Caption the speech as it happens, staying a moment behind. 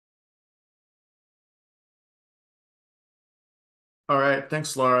All right.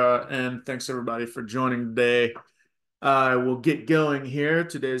 Thanks, Laura. And thanks, everybody, for joining today. I will get going here.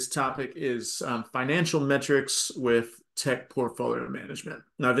 Today's topic is financial metrics with tech portfolio management.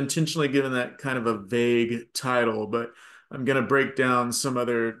 Now, I've intentionally given that kind of a vague title, but I'm going to break down some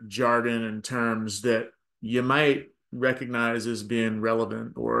other jargon and terms that you might recognize as being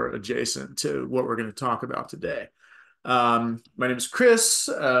relevant or adjacent to what we're going to talk about today. My name is Chris.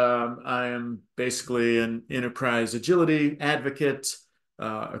 I am basically an enterprise agility advocate,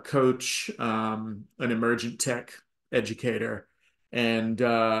 a coach, an emergent tech educator. And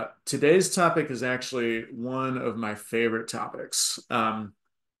today's topic is actually one of my favorite topics. Now,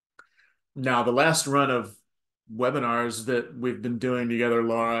 the last run of webinars that we've been doing together,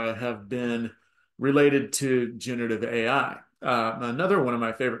 Laura, have been related to generative AI. Another one of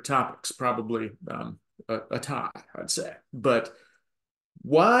my favorite topics, probably a tie, I'd say. But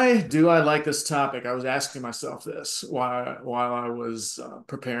why do I like this topic? I was asking myself this while I was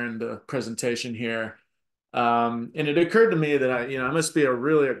preparing the presentation here. And it occurred to me that I must be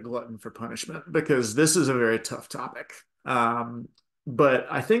really a glutton for punishment because this is a very tough topic. But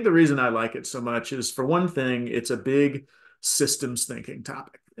I think the reason I like it so much is, for one thing, it's a big systems thinking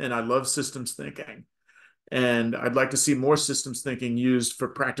topic, and I love systems thinking. And I'd like to see more systems thinking used for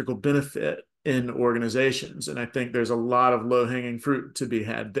practical benefit in organizations. And I think there's a lot of low-hanging fruit to be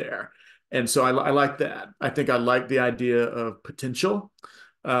had there. And so I like that. I think I like the idea of potential.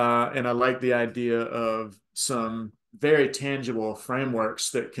 And I like the idea of some very tangible frameworks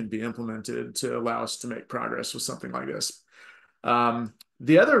that can be implemented to allow us to make progress with something like this.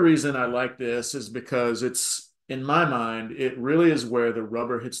 The other reason I like this is because it's, in my mind, it really is where the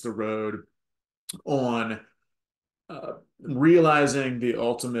rubber hits the road on realizing the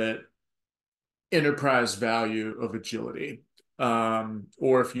ultimate enterprise value of agility.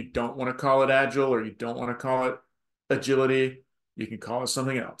 Or if you don't want to call it agile or you don't want to call it agility, you can call it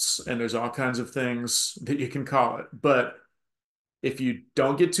something else. And there's all kinds of things that you can call it. But if you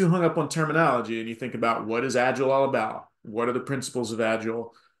don't get too hung up on terminology and you think about what is agile all about, what are the principles of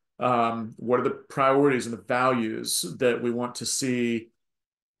agile, what are the priorities and the values that we want to see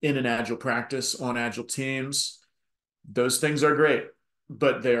in an agile practice on agile teams, those things are great,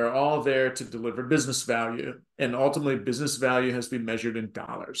 but they are all there to deliver business value. And ultimately, business value has to be measured in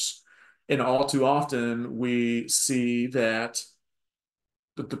dollars. And all too often, we see that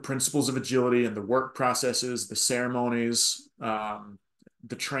the principles of agility and the work processes, the ceremonies,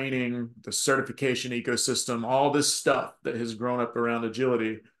 the training, the certification ecosystem, all this stuff that has grown up around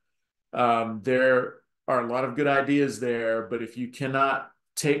agility, there are a lot of good ideas there, but if you cannot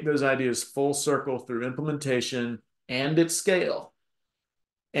take those ideas full circle through implementation and at scale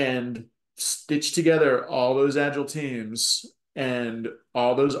and stitch together all those agile teams and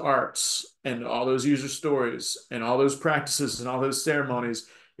all those arts and all those user stories and all those practices and all those ceremonies,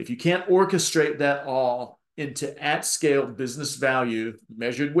 if you can't orchestrate that all into at scale business value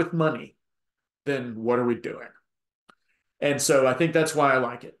measured with money, then what are we doing? And so I think that's why I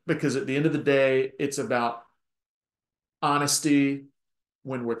like it, because at the end of the day, it's about honesty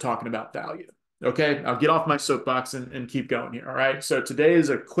when we're talking about value. Okay, I'll get off my soapbox and keep going here. All right, so today is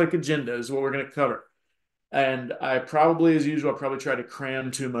a quick agenda, is what we're going to cover. And I probably, as usual, probably try to cram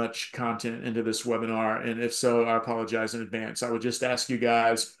too much content into this webinar. And if so, I apologize in advance. I would just ask you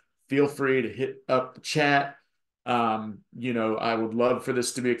guys, feel free to hit up the chat. I would love for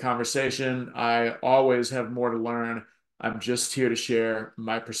this to be a conversation. I always have more to learn. I'm just here to share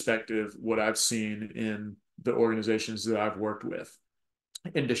my perspective, what I've seen in the organizations that I've worked with,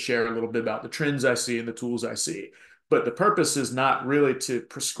 and to share a little bit about the trends I see and the tools I see. But the purpose is not really to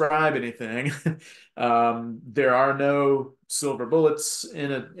prescribe anything. There are no silver bullets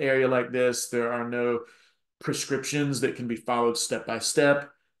in an area like this. There are no prescriptions that can be followed step by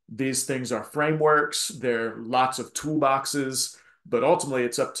step. These things are frameworks. There are lots of toolboxes, but ultimately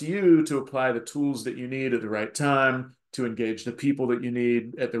it's up to you to apply the tools that you need at the right time, to engage the people that you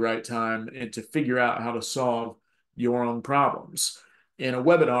need at the right time, and to figure out how to solve your own problems. In a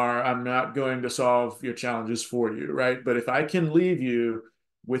webinar, I'm not going to solve your challenges for you, right? But if I can leave you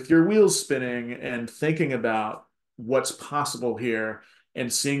with your wheels spinning and thinking about what's possible here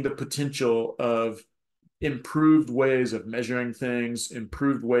and seeing the potential of improved ways of measuring things,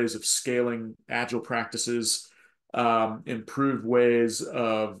 improved ways of scaling agile practices, improved ways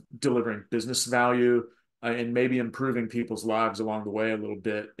of delivering business value, and maybe improving people's lives along the way a little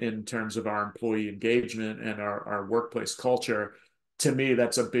bit in terms of our employee engagement and our workplace culture. To me,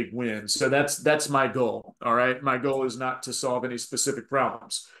 that's a big win. So that's my goal. All right. My goal is not to solve any specific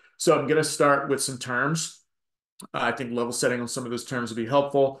problems. So I'm going to start with some terms. I think level setting on some of those terms would be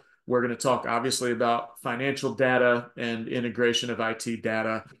helpful. We're going to talk obviously about financial data and integration of IT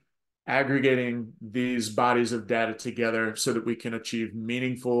data, aggregating these bodies of data together so that we can achieve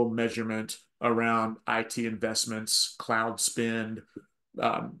meaningful measurement around IT investments, cloud spend,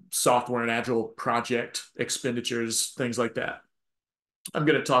 software and agile project expenditures, things like that. I'm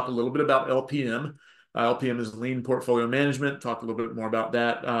going to talk a little bit about LPM. LPM is lean portfolio management. Talk a little bit more about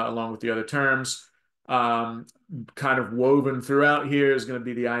that along with the other terms. Kind of woven throughout here is going to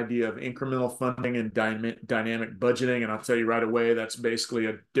be the idea of incremental funding and dynamic budgeting. And I'll tell you right away, that's basically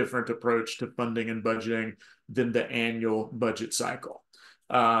a different approach to funding and budgeting than the annual budget cycle.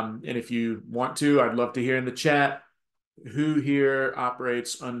 And if you want to, I'd love to hear in the chat who here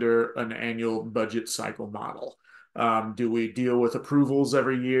operates under an annual budget cycle model. Do we deal with approvals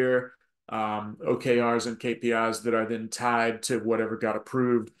every year, OKRs and KPIs that are then tied to whatever got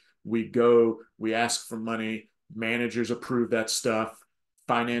approved? We go, we ask for money, managers approve that stuff,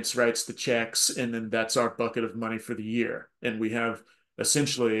 finance writes the checks, and then that's our bucket of money for the year. And we have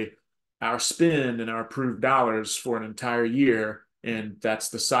essentially our spend and our approved dollars for an entire year, and that's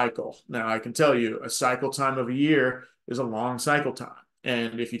the cycle. Now, I can tell you a cycle time of a year is a long cycle time.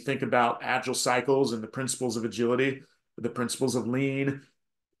 And if you think about agile cycles and the principles of agility, the principles of lean,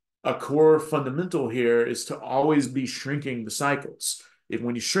 a core fundamental here is to always be shrinking the cycles.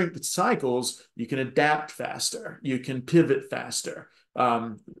 When you shrink the cycles, you can adapt faster, you can pivot faster.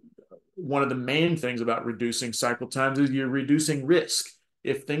 One of the main things about reducing cycle times is you're reducing risk.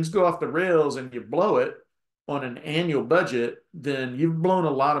 If things go off the rails and you blow it on an annual budget, then you've blown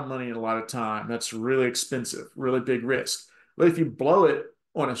a lot of money and a lot of time. That's really expensive, really big risk. But if you blow it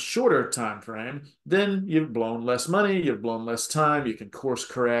on a shorter time frame, then you've blown less money, you've blown less time, you can course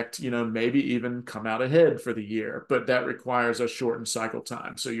correct, maybe even come out ahead for the year, but that requires a shortened cycle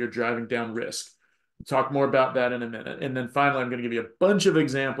time. So you're driving down risk. Talk more about that in a minute. And then finally, I'm going to give you a bunch of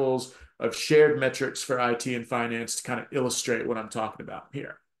examples of shared metrics for IT and finance to kind of illustrate what I'm talking about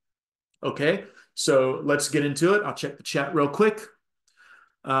here. Okay, so let's get into it. I'll check the chat real quick.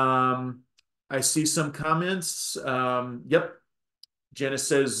 I see some comments. Yep. Janice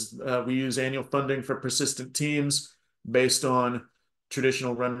says we use annual funding for persistent teams based on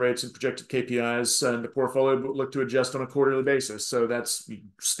traditional run rates and projected KPIs in the portfolio, but look to adjust on a quarterly basis. So that's a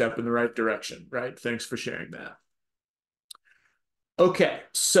step in the right direction, right? Thanks for sharing that. Okay,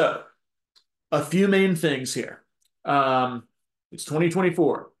 so a few main things here. It's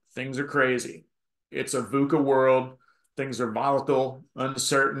 2024. Things are crazy. It's a VUCA world. Things are volatile,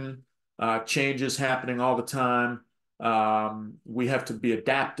 uncertain, changes happening all the time. We have to be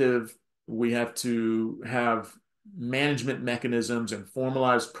adaptive. We have to have management mechanisms and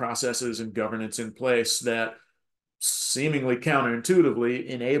formalized processes and governance in place that seemingly counterintuitively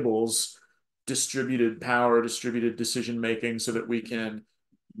enables distributed power, distributed decision making so that we can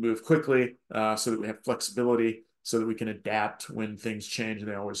move quickly, so that we have flexibility, so that we can adapt when things change, and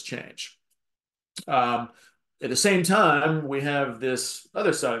they always change. At the same time, we have this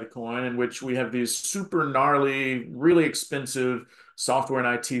other side of the coin in which we have these super gnarly, really expensive software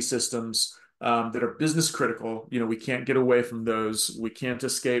and IT systems that are business critical. We can't get away from those. We can't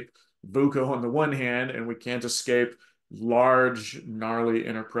escape VUCA on the one hand, and we can't escape large, gnarly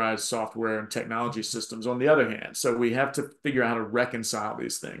enterprise software and technology systems on the other hand. So we have to figure out how to reconcile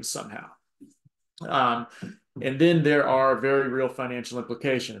these things somehow. And then there are very real financial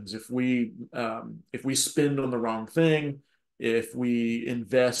implications. If we spend on the wrong thing, if we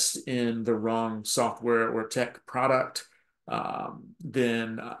invest in the wrong software or tech product,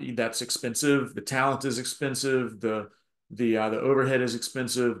 then that's expensive. The talent is expensive. The overhead is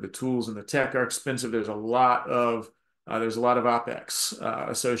expensive. The tools and the tech are expensive. There's a lot of OpEx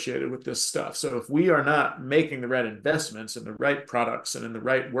associated with this stuff. So if we are not making the right investments in the right products and in the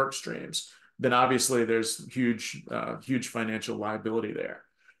right work streams, then obviously there's huge financial liability there.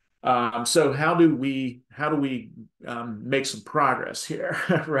 So how do we make some progress here,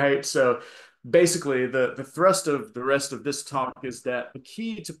 right? So basically, the thrust of the rest of this talk is that the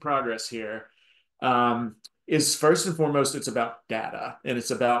key to progress here is first and foremost, it's about data, and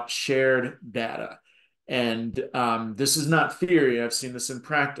it's about shared data. And this is not theory. I've seen this in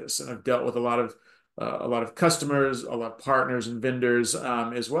practice, and I've dealt with a lot of customers, a lot of partners and vendors,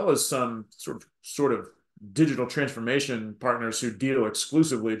 as well as some sort of digital transformation partners who deal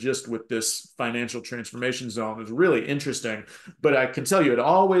exclusively just with this financial transformation zone. It's really interesting, but I can tell you it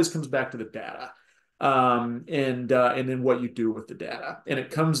always comes back to the data, and then what you do with the data. And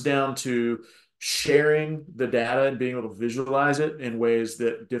it comes down to sharing the data and being able to visualize it in ways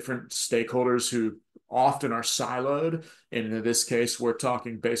that different stakeholders who often are siloed, and in this case, we're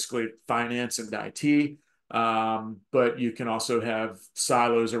talking basically finance and IT, But you can also have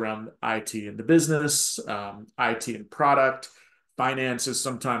silos around IT and the business, IT and product. Finance is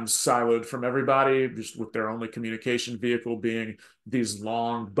sometimes siloed from everybody, just with their only communication vehicle being these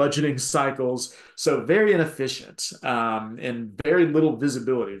long budgeting cycles. So very inefficient, and very little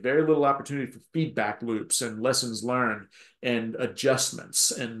visibility, very little opportunity for feedback loops and lessons learned and adjustments.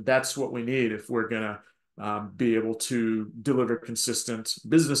 And that's what we need if we're going to be able to deliver consistent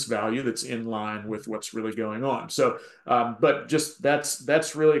business value that's in line with what's really going on. So, but just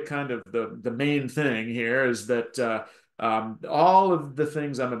that's really kind of the main thing here is that all of the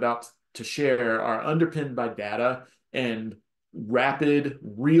things I'm about to share are underpinned by data and rapid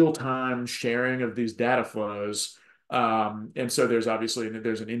real-time sharing of these data flows. And so there's obviously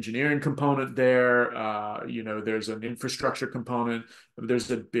there's an engineering component there. There's an infrastructure component. There's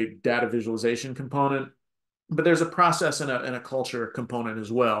a big data visualization component, but there's a process and a culture component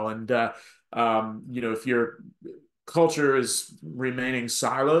as well. And if your culture is remaining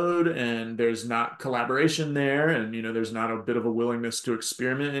siloed and there's not collaboration there, and there's not a bit of a willingness to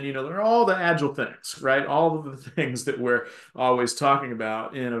experiment, and there are all the agile things, right? All of the things that we're always talking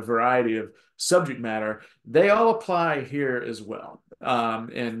about in a variety of subject matter, they all apply here as well.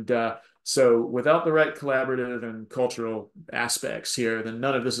 So without the right collaborative and cultural aspects here, then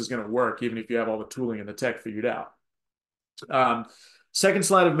none of this is going to work, even if you have all the tooling and the tech figured out. Second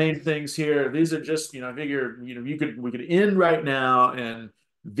slide of main things here. These are just, I figure, we could end right now, and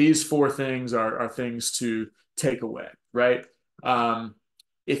these four things are things to take away, right?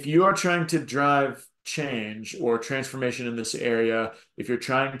 If you are trying to drive change or transformation in this area, if you're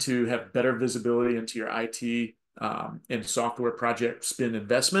trying to have better visibility into your IT and software project spend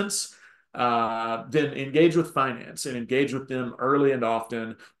investments, then engage with finance and engage with them early and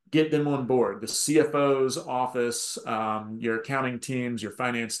often. Get them on board. The CFO's office, your accounting teams, your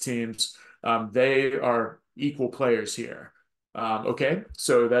finance teams, they are equal players here. Okay,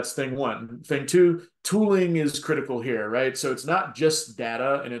 so that's thing one. Thing two, tooling is critical here, right? So it's not just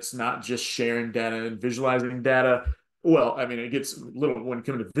data, and it's not just sharing data and visualizing data. Well, I mean, it gets a little, when it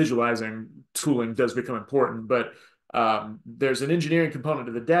comes to visualizing, tooling does become important, but there's an engineering component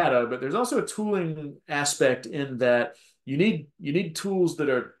to the data, but there's also a tooling aspect in that you need tools that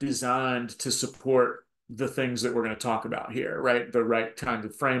are designed to support the things that we're going to talk about here, right? The right kind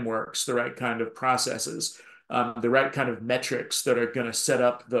of frameworks, the right kind of processes, the right kind of metrics that are going to set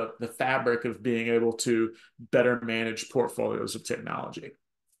up the fabric of being able to better manage portfolios of technology.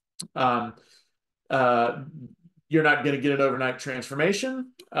 You're not going to get an overnight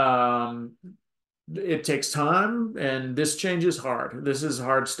transformation. It takes time, and this change is hard. This is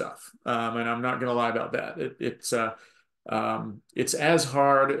hard stuff, and I'm not going to lie about that. It's as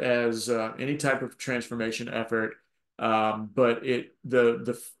hard as any type of transformation effort, but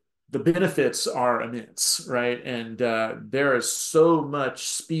the benefits are immense, right? And there is so much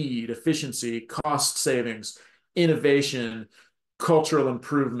speed, efficiency, cost savings, innovation, cultural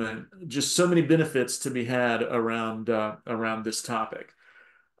improvement, just so many benefits to be had around this topic.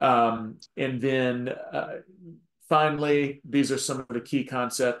 And then finally, these are some of the key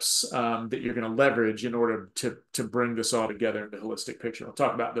concepts that you're going to leverage in order to bring this all together in the holistic picture. I'll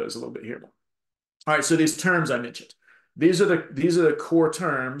talk about those a little bit here. All right, so these terms I mentioned, these are the core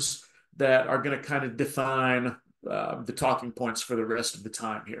terms that are going to kind of define the talking points for the rest of the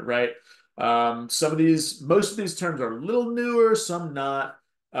time here, right? Most of these terms are a little newer, some not.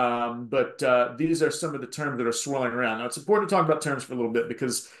 But these are some of the terms that are swirling around. Now, it's important to talk about terms for a little bit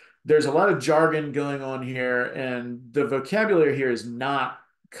because there's a lot of jargon going on here, and the vocabulary here is not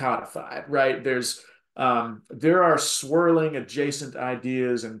codified, right? There are swirling adjacent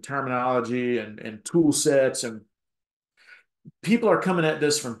ideas and terminology and tool sets, and people are coming at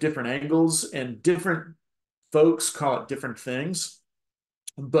this from different angles, and different folks call it different things.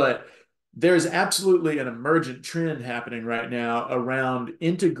 But there's absolutely an emergent trend happening right now around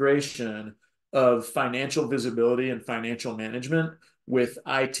integration of financial visibility and financial management with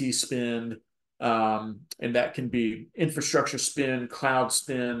IT spend. And that can be infrastructure spend, cloud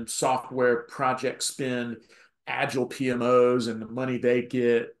spend, software project spend, agile PMOs and the money they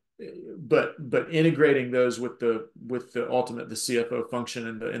get, but integrating those with the ultimate the CFO function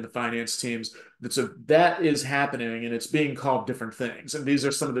and the finance teams. That is happening, and it's being called different things. And these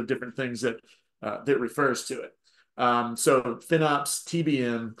are some of the different things that refers to it. So FinOps,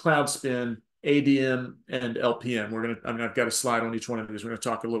 TBM, Cloud Spend, ADM, and LPM. I've got a slide on each one of these. We're going to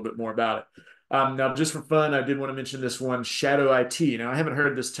talk a little bit more about it. Now, just for fun, I did want to mention this one, shadow IT. Now, I haven't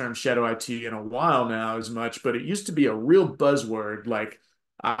heard this term shadow IT in a while now as much, but it used to be a real buzzword, like,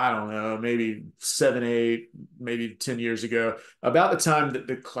 I don't know, maybe 7, 8, maybe 10 years ago, about the time that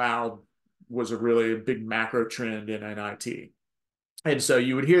the cloud was a really big macro trend in IT. And so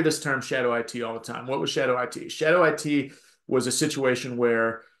you would hear this term shadow IT all the time. What was shadow IT? Shadow IT was a situation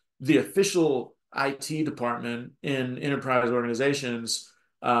where the official IT department in enterprise organizations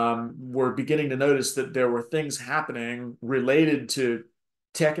were beginning to notice that there were things happening related to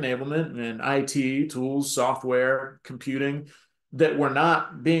tech enablement and IT tools, software, computing that were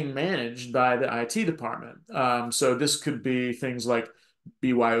not being managed by the IT department. So this could be things like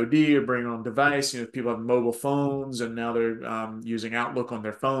BYOD or bring your own device. People have mobile phones and now they're using Outlook on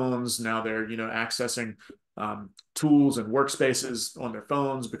their phones. Now they're, accessing tools and workspaces on their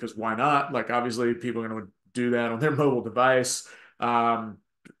phones because why not? Like obviously people are going to do that on their mobile device.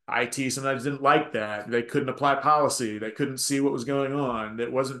 IT sometimes didn't like that. They couldn't apply policy. They couldn't see what was going on.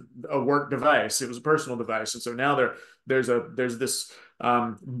 It wasn't a work device. It was a personal device. And so now there's this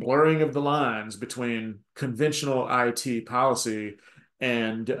blurring of the lines between conventional IT policy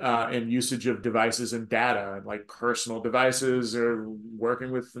and usage of devices and data, like personal devices or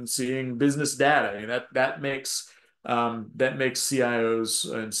working with and seeing business data. That makes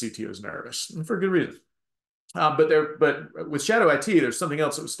CIOs and CTOs nervous, and for good reason. But with shadow IT, there's something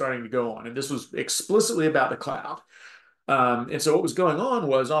else that was starting to go on, and this was explicitly about the cloud. And so what was going on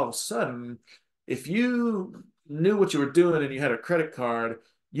was all of a sudden, if you knew what you were doing and you had a credit card,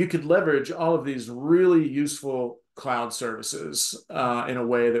 you could leverage all of these really useful cloud services in a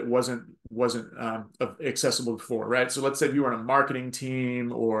way that wasn't accessible before, right? So let's say if you were on a marketing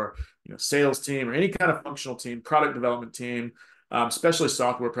team or sales team or any kind of functional team, product development team, especially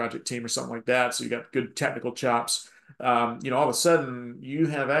software project team or something like that. So you got good technical chops. All of a sudden you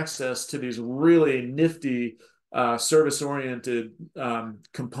have access to these really nifty service-oriented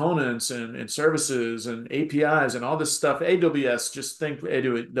components and services and APIs and all this stuff. AWS, just think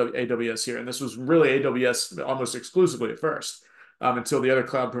AWS here. And this was really AWS almost exclusively at first until the other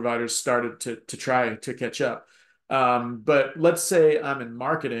cloud providers started to try to catch up. But let's say I'm in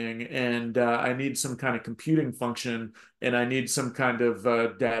marketing and I need some kind of computing function and I need some kind of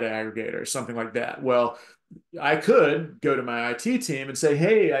data aggregator, something like that. Well, I could go to my IT team and say,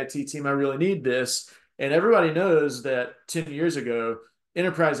 hey, IT team, I really need this. And everybody knows that 10 years ago,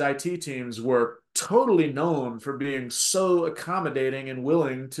 enterprise IT teams were totally known for being so accommodating and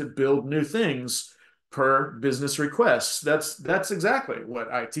willing to build new things per business requests. That's exactly what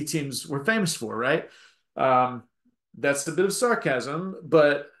IT teams were famous for, right? That's a bit of sarcasm,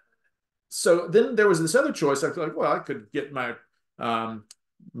 but so then there was this other choice. I feel like, well, I could get my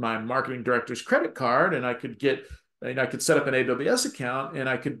marketing director's credit card, and I could set up an AWS account, and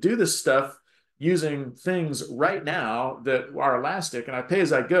I could do this stuff using things right now that are elastic, and I pay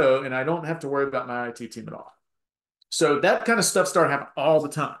as I go, and I don't have to worry about my IT team at all. So that kind of stuff started happening all the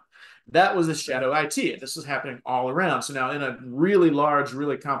time. That was the shadow IT, and this is happening all around. So now in a really large,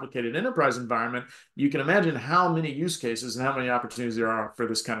 really complicated enterprise environment, you can imagine how many use cases and how many opportunities there are for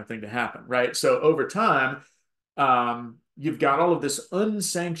this kind of thing to happen, right? So over time, you've got all of this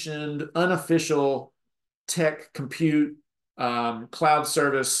unsanctioned, unofficial tech, compute, cloud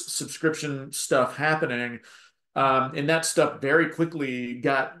service, subscription stuff happening. And that stuff very quickly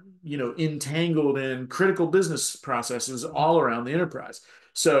got, entangled in critical business processes all around the enterprise.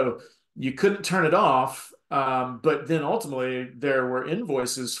 So you couldn't turn it off. But then ultimately there were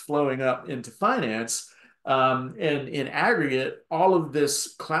invoices flowing up into finance. And in aggregate, all of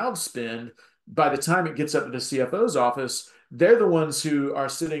this cloud spend, by the time it gets up to the CFO's office, they're the ones who are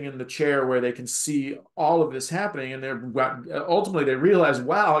sitting in the chair where they can see all of this happening. And ultimately they realize,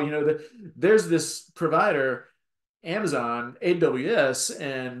 wow, there's this provider, Amazon, AWS,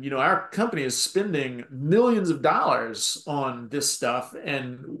 and our company is spending millions of dollars on this stuff,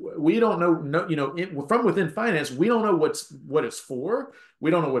 and we don't know, from within finance, we don't know what it's for,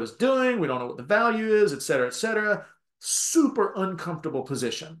 we don't know what it's doing, we don't know what the value is, et cetera, et cetera. Super uncomfortable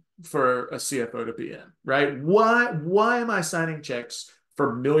position for a CFO to be in, right? Why am I signing checks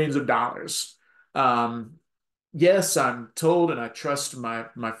for millions of dollars? Yes, I'm told and I trust my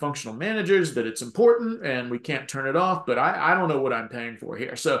functional managers that it's important and we can't turn it off, but I don't know what I'm paying for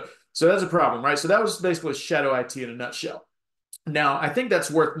here. So that's a problem, right? So that was basically shadow IT in a nutshell. Now, I think that's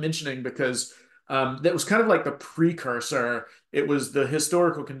worth mentioning because that was kind of like the precursor. It was the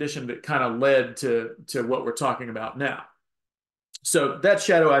historical condition that kind of led to what we're talking about now. So that's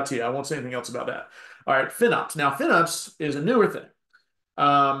shadow IT. I won't say anything else about that. All right, FinOps. Now, FinOps is a newer thing.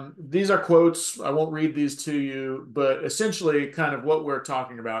 These are quotes. I won't read these to you, but essentially kind of what we're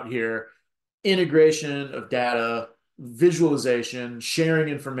talking about here: integration of data, visualization, sharing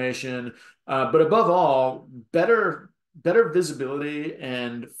information, but above all, better visibility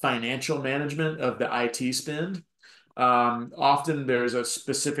and financial management of the IT spend. Often there's a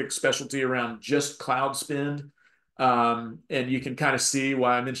specific specialty around just cloud spend. And you can kind of see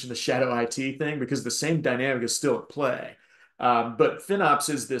why I mentioned the shadow IT thing, because the same dynamic is still at play. But FinOps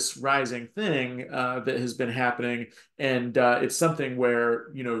is this rising thing that has been happening, and it's something where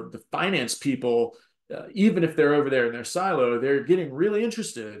the finance people, even if they're over there in their silo, they're getting really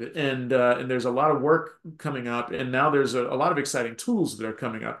interested, and there's a lot of work coming up, and now there's a lot of exciting tools that are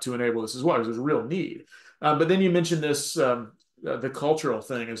coming up to enable this as well. There's a real need. But then you mentioned this the cultural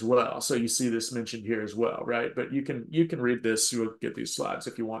thing as well. So you see this mentioned here as well, right? But you can read this. You'll get these slides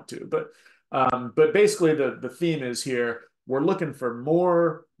if you want to. But basically the theme is here. We're looking for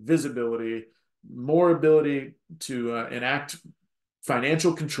more visibility, more ability to enact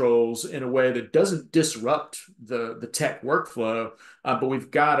financial controls in a way that doesn't disrupt the tech workflow, but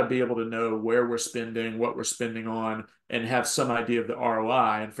we've got to be able to know where we're spending, what we're spending on, and have some idea of the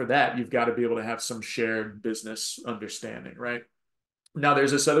ROI. And for that, you've got to be able to have some shared business understanding, right? Now,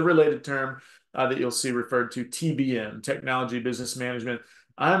 there's this other related term that you'll see referred to, TBM, Technology Business Management.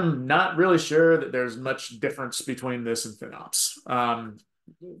 I'm not really sure that there's much difference between this and FinOps.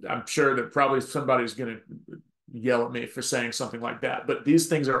 I'm sure that probably somebody's going to yell at me for saying something like that, but these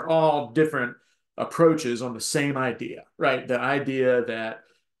things are all different approaches on the same idea, right? The idea that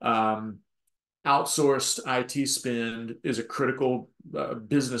outsourced IT spend is a critical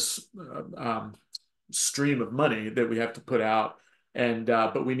business stream of money that we have to put out, and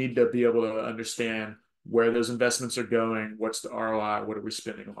but we need to be able to understand where those investments are going, what's the ROI, what are we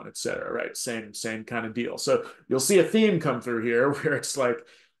spending on, et cetera, right? Same kind of deal. So you'll see a theme come through here where it's like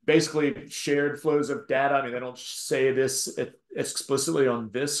basically shared flows of data. I mean, they don't say this explicitly on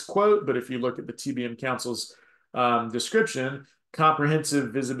this quote, but if you look at the TBM Council's description,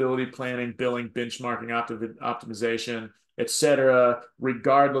 comprehensive visibility planning, billing, benchmarking, optimization, et cetera,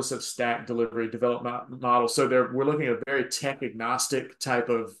 regardless of stack delivery development model. So we're looking at a very tech agnostic type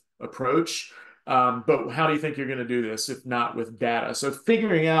of approach. But how do you think you're going to do this if not with data? So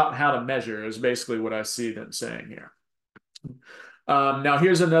figuring out how to measure is basically what I see them saying here. Now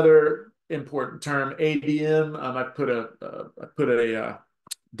here's another important term, ADM. I put a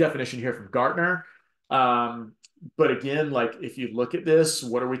definition here from Gartner. But again, like if you look at this,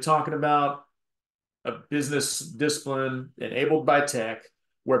 what are we talking about? A business discipline enabled by tech,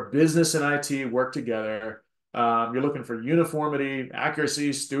 where business and IT work together. You're looking for uniformity,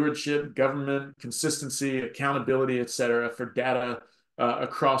 accuracy, stewardship, government, consistency, accountability, et cetera, for data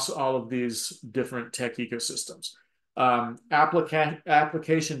across all of these different tech ecosystems.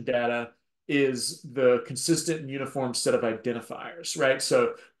 Application data is the consistent and uniform set of identifiers, right?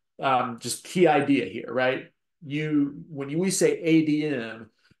 So just key idea here, right? When we say ADM,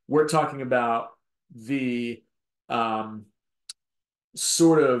 we're talking about the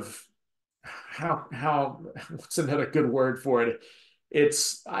sort of how what's another good word for it?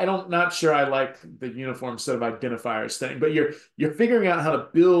 I'm not sure I like the uniform set of identifiers thing, but you're figuring out how to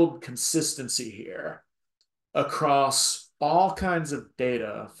build consistency here across all kinds of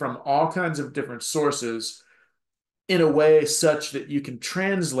data from all kinds of different sources in a way such that you can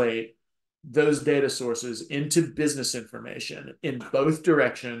translate those data sources into business information in both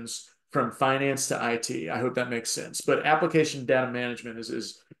directions from finance to IT. I hope that makes sense. But application data management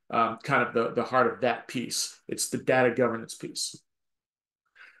is kind of the heart of that piece. It's the data governance piece.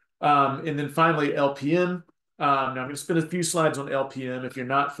 And then finally, LPM. Now I'm going to spend a few slides on LPM. If you're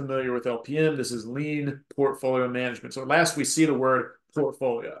not familiar with LPM, this is lean portfolio management. So last we see the word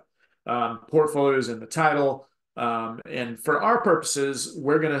portfolio. Portfolio is in the title. And for our purposes,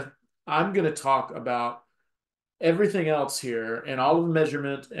 I'm going to talk about everything else here and all of the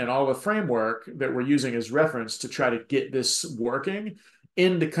measurement and all the framework that we're using as reference to try to get this working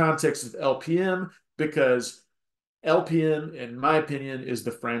in the context of LPM, because LPM, in my opinion, is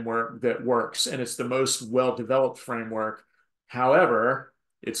the framework that works, and it's the most well-developed framework. However,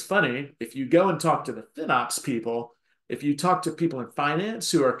 it's funny, if you go and talk to the FinOps people, if you talk to people in finance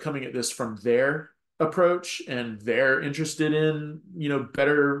who are coming at this from their approach and they're interested in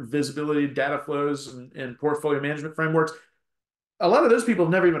better visibility, data flows, and portfolio management frameworks, a lot of those people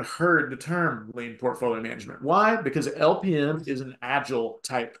have never even heard the term lean portfolio management. Why? Because LPM is an agile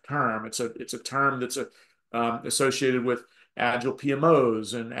type term. It's a term that's associated with agile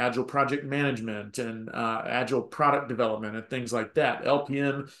PMOs and agile project management and agile product development and things like that.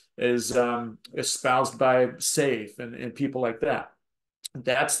 LPM is espoused by SAFe and people like that.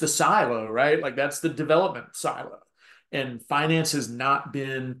 That's the silo, right? Like that's the development silo. And finance has not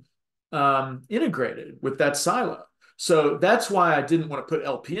been integrated with that silo. So that's why I didn't want to put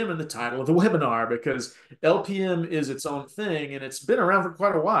LPM in the title of the webinar, because LPM is its own thing and it's been around for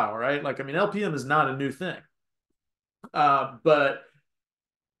quite a while, right? Like, I mean, LPM is not a new thing. But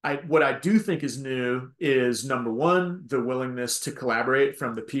what I do think is new is number one, the willingness to collaborate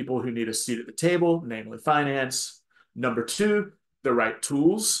from the people who need a seat at the table, namely finance. Number two, the right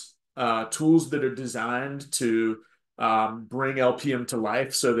tools, tools that are designed to bring LPM to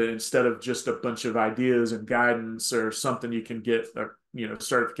life, so that instead of just a bunch of ideas and guidance or something you can get a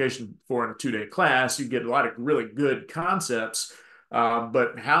certification for in a 2-day class, you get a lot of really good concepts.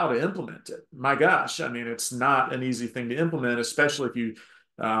 But how to implement it? My gosh, I mean, it's not an easy thing to implement, especially if you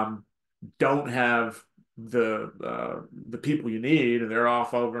um, don't have the people you need, and they're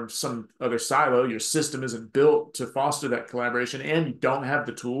off over in some other silo. Your system isn't built to foster that collaboration, and you don't have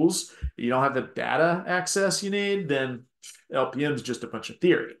the tools, you don't have the data access you need, then LPM is just a bunch of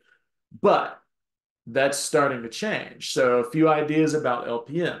theory. But that's starting to change. So a few ideas about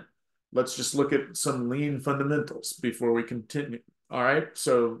LPM. Let's just look at some lean fundamentals before we continue. All right.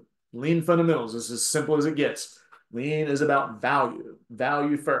 So lean fundamentals is as simple as it gets. Lean is about value.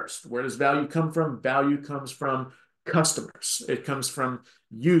 Value first. Where does value come from? Value comes from customers. It comes from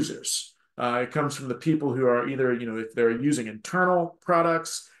users. It comes from the people who are either, if they're using internal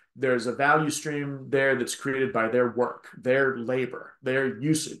products, there's a value stream there that's created by their work, their labor, their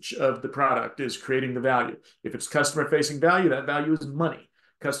usage of the product is creating the value. If it's customer facing value, that value is money.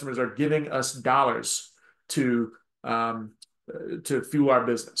 Customers are giving us dollars to fuel our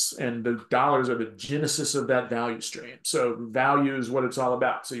business, and the dollars are the genesis of that value stream. So value is what it's all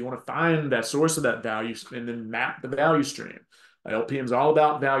about. So you want to find that source of that value and then map the value stream. LPM is all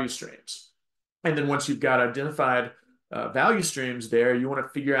about value streams. And then once you've got identified value streams there, you want to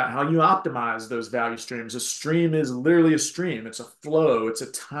figure out how you optimize those value streams. A stream is literally a stream. It's a flow. It's a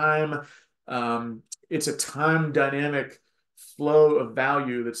time dynamic flow of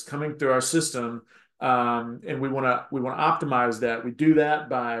value that's coming through our system. And we want to optimize that. We do that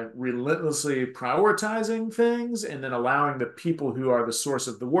by relentlessly prioritizing things and then allowing the people who are the source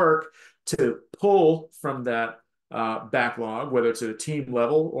of the work to pull from that backlog, whether it's at a team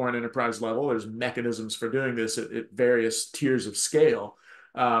level or an enterprise level. There's mechanisms for doing this at various tiers of scale.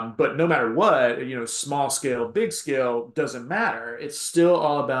 But no matter what, small scale, big scale, doesn't matter. It's still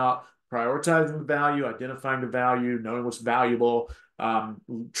all about prioritizing the value, identifying the value, knowing what's valuable,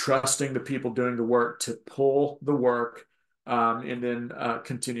 trusting the people doing the work to pull the work, and then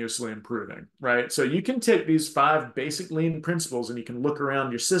continuously improving, right? So you can take these 5 basic lean principles and you can look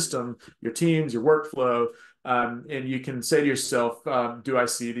around your system, your teams, your workflow, and you can say to yourself, do I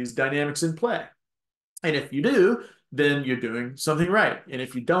see these dynamics in play? And if you do, then you're doing something right. And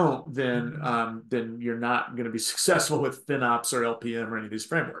if you don't, then you're not going to be successful with FinOps or LPM or any of these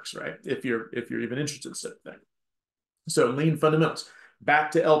frameworks, right? If you're even interested in such a thing. So lean fundamentals.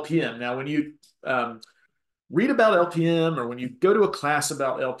 Back to LPM. Now, when you read about LPM or when you go to a class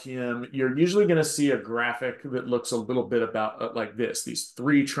about LPM, you're usually going to see a graphic that looks a little bit about like this, these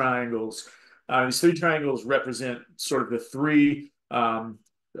 3 triangles. These 3 triangles represent sort of the 3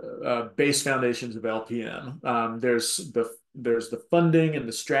 base foundations of LPM. There's the funding and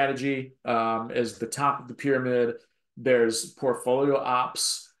the strategy as the top of the pyramid. There's portfolio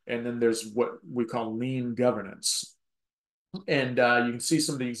ops, and then there's what we call lean governance. And you can see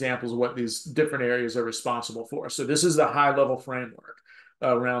some of the examples of what these different areas are responsible for. So this is the high-level framework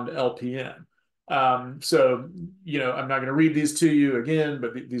around LPM. So, I'm not going to read these to you again,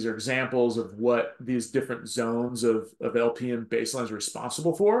 but these are examples of what these different zones of LPM baselines are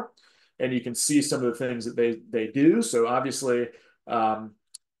responsible for. And you can see some of the things that they do. So obviously,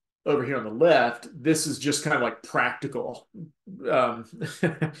 over here on the left, this is just kind of like practical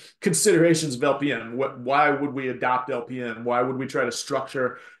considerations of LPM. Why would we adopt LPM? Why would we try to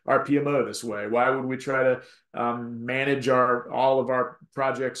structure our PMO this way? Why would we try to manage all of our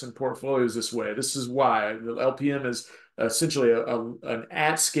projects and portfolios this way? This is why. The LPM is essentially an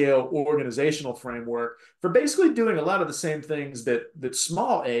at-scale organizational framework for basically doing a lot of the same things that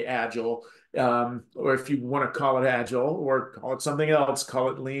small a agile, or if you want to call it agile or call it something else, call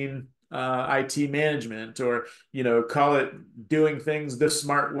it lean IT management, or call it doing things the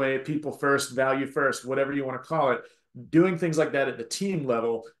smart way, people first, value first, whatever you want to call it. Doing things like that at the team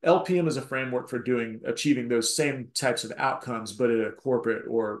level, LPM is a framework for achieving those same types of outcomes, but at a corporate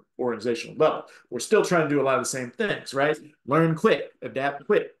or organizational level. We're still trying to do a lot of the same things, right? Learn quick, adapt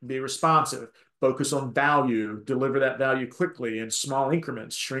quick, be responsive, focus on value, deliver that value quickly in small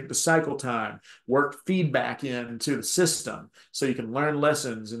increments, shrink the cycle time, work feedback into the system so you can learn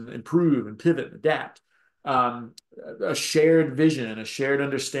lessons and improve and pivot and adapt. A shared vision, a shared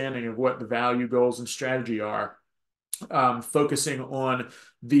understanding of what the value, goals, and strategy are. Focusing on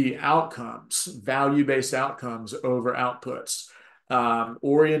the outcomes, value-based outcomes over outputs.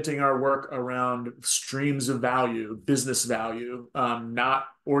 orienting our work around streams of value, business value, not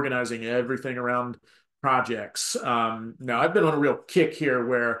organizing everything around projects. Now, I've been on a real kick here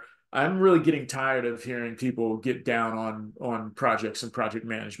where I'm really getting tired of hearing people get down on projects and project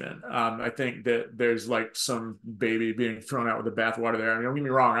management. I think that there's like some baby being thrown out with the bathwater there. I mean, don't get me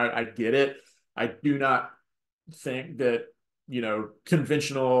wrong, I get it. I do not think that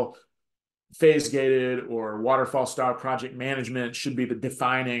conventional phase gated or waterfall style project management should be the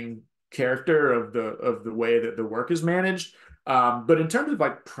defining character of the way that the work is managed. But in terms of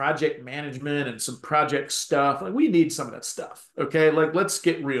like project management and some project stuff, like we need some of that stuff. Okay, like let's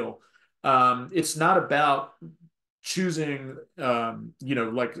get real. It's not about choosing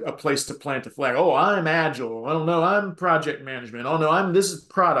like a place to plant a flag. Oh, I'm agile. Oh no, I'm project management. Oh no, this is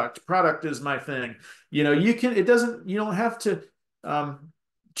product is my thing. You don't have to um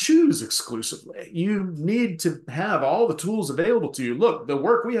choose exclusively. You need to have all the tools available to you. Look, the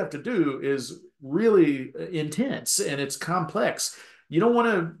work we have to do is really intense and it's complex. You don't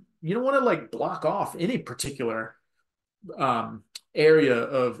want to like block off any particular um, area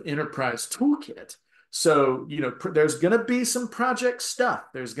of enterprise toolkit. So, there's going to be some project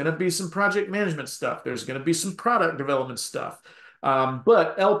stuff. There's going to be some project management stuff. There's going to be some product development stuff.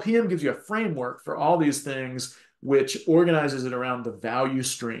 But LPM gives you a framework for all these things, which organizes it around the value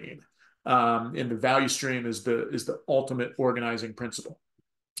stream. And the value stream is the ultimate organizing principle.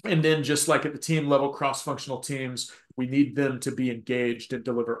 And then just like at the team level, cross-functional teams, we need them to be engaged and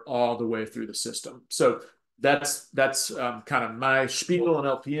deliver all the way through the system. So that's kind of my spiel on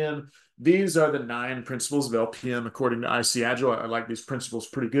LPM. These are the 9 principles of LPM according to IC Agile. I like these principles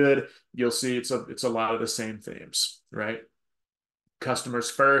pretty good. You'll see it's a lot of the same themes, right?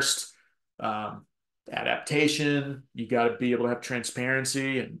 Customers first, adaptation. You got to be able to have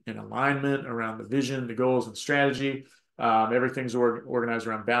transparency and alignment around the vision, the goals, and strategy. Everything's organized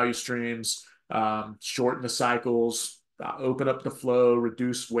around value streams. Shorten the cycles, open up the flow,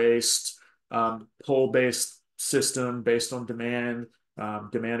 reduce waste, pull-based system based on demand,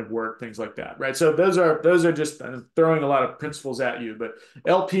 demand of work, things like that, right? So those are just I'm throwing a lot of principles at you, but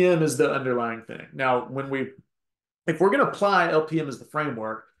LPM is the underlying thing. Now, if we're going to apply LPM as the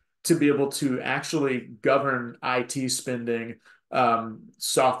framework to be able to actually govern IT spending,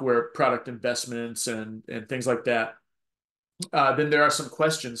 software product investments, and things like that, then there are some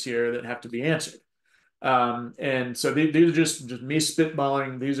questions here that have to be answered. And so these are just me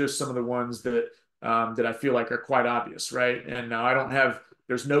spitballing. These are some of the ones that I feel like are quite obvious, right? And now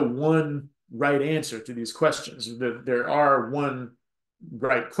there's no one right answer to these questions. There are one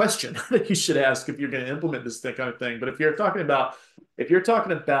right question that you should ask if you're going to implement this kind of thing. But if you're talking about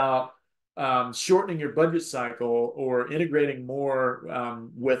shortening your budget cycle or integrating more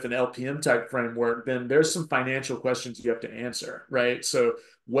with an LPM type framework, then there's some financial questions you have to answer, right? So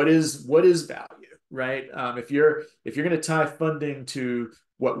what is value, right? If you're going to tie funding to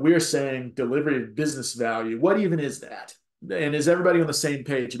what we're saying, delivery of business value, what even is that? And is everybody on the same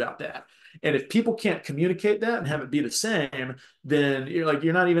page about that? And if people can't communicate that and have it be the same, then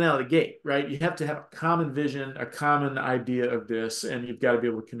you're not even out of the gate, right? You have to have a common vision, a common idea of this, and you've got to be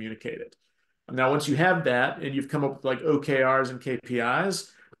able to communicate it. Now, once you have that and you've come up with like OKRs and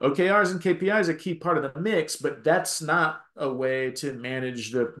KPIs are a key part of the mix, but that's not a way to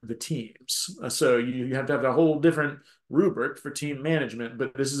manage the teams. So you have to have a whole different rubric for team management,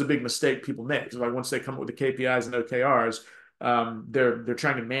 but this is a big mistake people make. Because like once they come up with the KPIs and OKRs, they're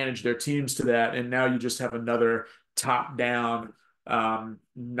trying to manage their teams to that, and now you just have another top-down,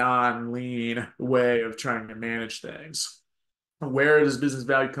 non-lean way of trying to manage things. Where does business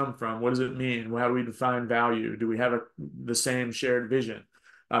value come from? What does it mean? How do we define value? Do we have the same shared vision?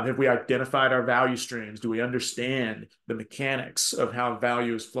 Have we identified our value streams? Do we understand the mechanics of how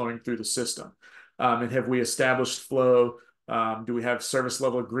value is flowing through the system? And have we established flow? Do we have service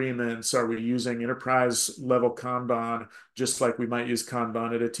level agreements? Are we using enterprise level Kanban, just like we might use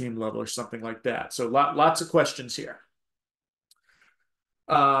Kanban at a team level or something like that? So lots of questions here.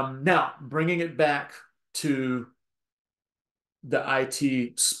 Now, bringing it back to the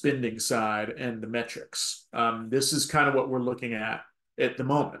IT spending side and the metrics. This is kind of what we're looking at the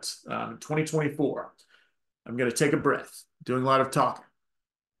moment. 2024. I'm going to take a breath, doing a lot of talking.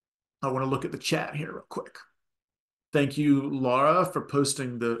 I want to look at the chat here real quick. Thank you, Laura, for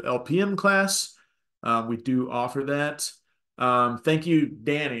posting the LPM class. We do offer that. Thank you,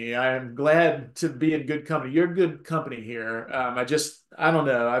 Danny. I am glad to be in good company. You're good company here. I don't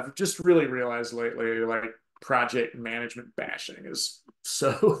know. I've just really realized lately, like, project management bashing is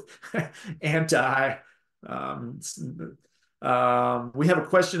so anti. We have a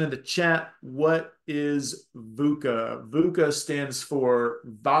question in the chat. What is VUCA? VUCA stands for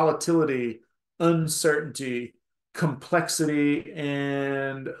volatility, uncertainty, complexity,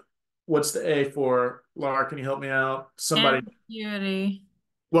 and what's the A for? Laura, can you help me out? Somebody, Ambiguity.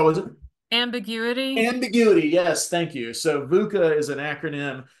 what was it? Ambiguity. Ambiguity, yes, thank you. So VUCA is an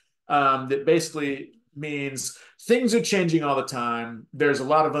acronym that basically means things are changing all the time. There's a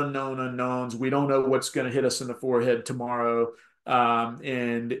lot of unknown unknowns. We don't know what's going to hit us in the forehead tomorrow.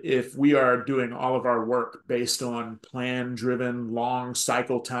 And if we are doing all of our work based on plan-driven, long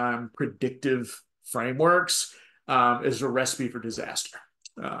cycle time, predictive frameworks, is a recipe for disaster.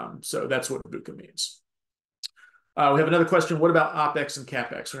 So that's what VUCA means. We have another question. What about OpEx and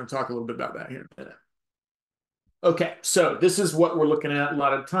CapEx? We're going to talk a little bit about that here in a minute. Okay, so this is what we're looking at a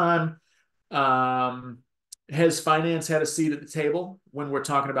lot of time. Has finance had a seat at the table when we're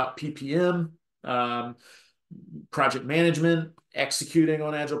talking about PPM, project management, executing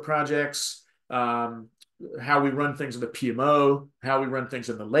on agile projects, how we run things in the PMO, how we run things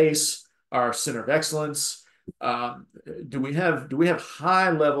in the LACE, our center of excellence? Do we have high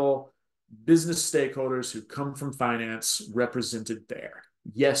level business stakeholders who come from finance represented there?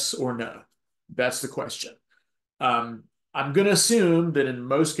 Yes or no? That's the question. I'm going to assume that in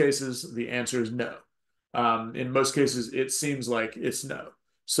most cases, the answer is no. In most cases, it seems like it's no.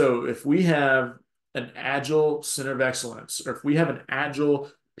 So if we have an agile center of excellence, or if we have an agile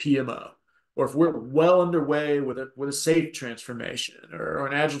PMO, or if we're well underway with a safe transformation or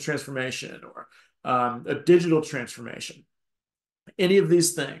an agile transformation or a digital transformation, any of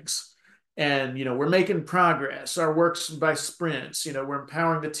these things, and we're making progress, our work's by sprints, we're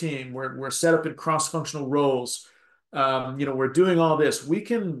empowering the team, we're set up in cross-functional roles, we're doing all this, we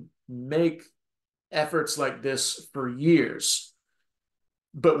can make efforts like this for years.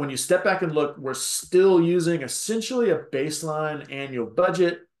 But when you step back and look, we're still using essentially a baseline annual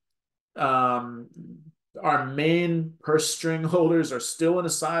budget. Our main purse string holders are still in a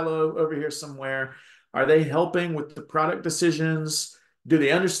silo over here somewhere. Are they helping with the product decisions? Do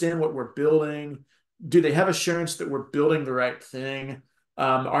they understand what we're building? Do they have assurance that we're building the right thing?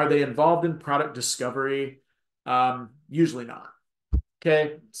 Are they involved in product discovery? Usually not.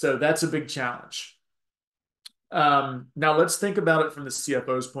 Okay, so that's a big challenge. Now let's think about it from the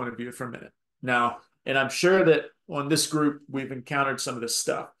CFO's point of view for a minute. Now, and I'm sure that on this group we've encountered some of this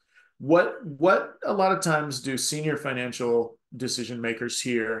stuff. What a lot of times do senior financial decision makers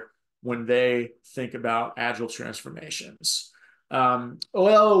hear when they think about agile transformations?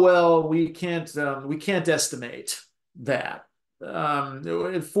 Well, we can't estimate that.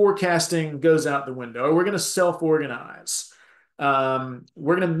 Forecasting goes out the window. We're going to self-organize. We're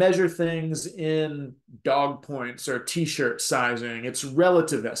going to measure things in dog points or t-shirt sizing. It's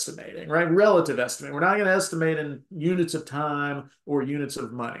relative estimating, right? Relative estimating. We're not going to estimate in units of time or units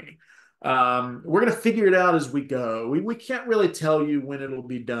of money. We're going to figure it out as we go. We can't really tell you when it'll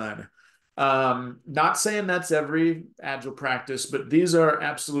be done. Not saying that's every agile practice, but these are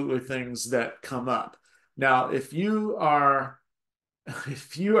absolutely things that come up. Now, if you are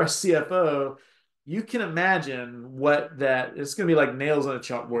CFO, you can imagine what that it's going to be like nails on a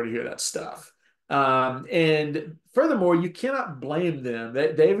chalkboard to hear that stuff. And furthermore, you cannot blame them.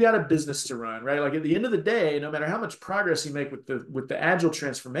 They've got a business to run, right? Like at the end of the day, no matter how much progress you make with the agile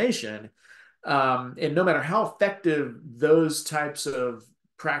transformation, and no matter how effective those types of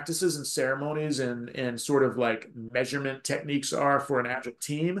practices and ceremonies and sort of like measurement techniques are for an agile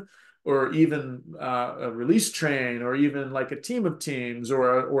team, or even a release train, or even like a team of teams,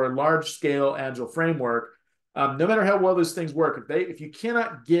 or a large scale agile framework, no matter how well those things work, if you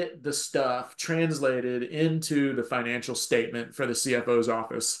cannot get the stuff translated into the financial statement for the CFO's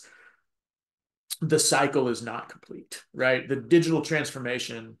office, the cycle is not complete, right? The digital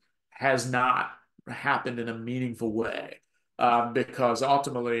transformation has not happened in a meaningful way, because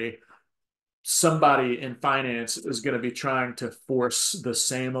ultimately somebody in finance is going to be trying to force the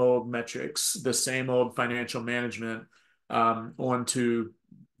same old metrics, the same old financial management onto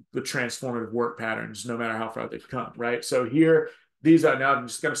the transformative work patterns, no matter how far they've come, right? So here, these are now, I'm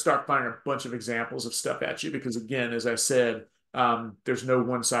just going to start firing a bunch of examples of stuff at you because, again, as I said, there's no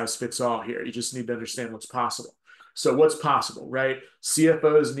one size fits all here. You just need to understand what's possible. So what's possible, right?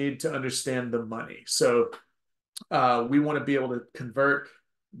 CFOs need to understand the money. So we want to be able to convert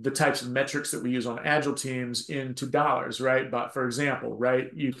the types of metrics that we use on agile teams into dollars, right? But for example, right,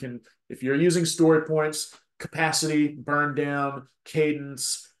 you can, if you're using story points, capacity, burn down,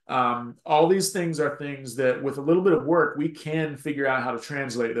 cadence, all these things are things that with a little bit of work, we can figure out how to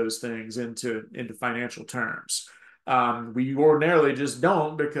translate those things into financial terms. We ordinarily just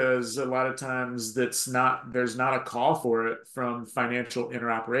don't, because a lot of times there's not a call for it from financial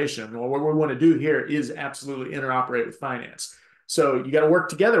interoperation. Well, what we want to do here is absolutely interoperate with finance. So you got to work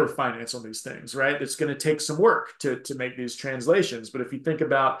together with finance on these things, right? It's going to take some work to make these translations. But if you think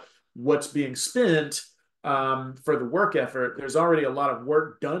about what's being spent for the work effort, there's already a lot of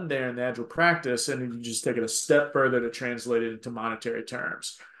work done there in the agile practice, and you just take it a step further to translate it into monetary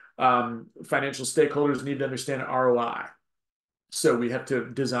terms. Financial stakeholders need to understand ROI. So we have to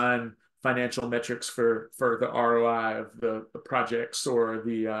design financial metrics for the ROI of the projects, or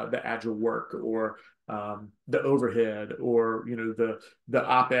the agile work, or the overhead, or the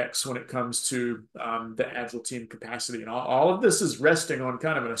OpEx when it comes to the agile team capacity. And all of this is resting on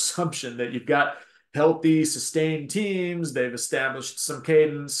kind of an assumption that you've got healthy, sustained teams. They've established some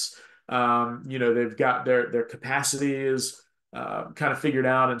cadence. They've got their capacity is kind of figured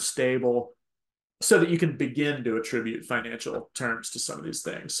out and stable, so that you can begin to attribute financial terms to some of these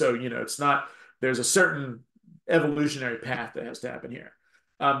things. So, it's not, there's a certain evolutionary path that has to happen here.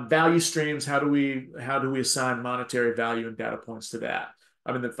 Value streams, how do we assign monetary value and data points to that?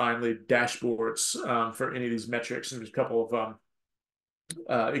 And then finally, dashboards for any of these metrics. And there's a couple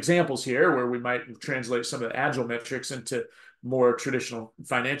of examples here where we might translate some of the agile metrics into more traditional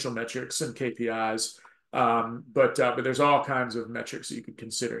financial metrics and KPIs. But there's all kinds of metrics that you could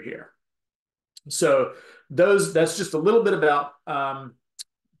consider here. So that's just a little bit about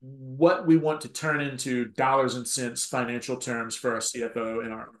what we want to turn into dollars and cents financial terms for our CFO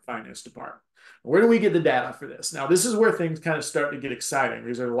and our finance department. Where do we get the data for this? Now, this is where things kind of start to get exciting,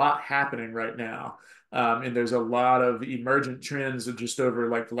 because there's a lot happening right now. And there's a lot of emergent trends of just over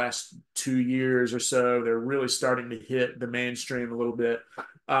like the last 2 years or so. They're really starting to hit the mainstream a little bit.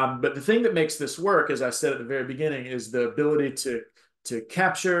 But the thing that makes this work, as I said at the very beginning, is the ability to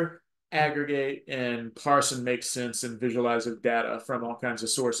capture, aggregate, and parse and make sense and visualize of data from all kinds of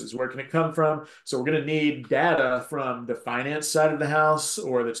sources. Where can it come from? So we're going to need data from the finance side of the house,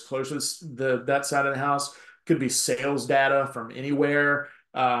 or that's closest to that side of the house. Could be sales data from anywhere.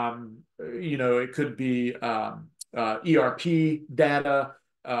 It could be ERP data.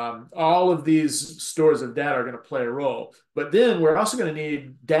 All of these stores of data are going to play a role. But then we're also going to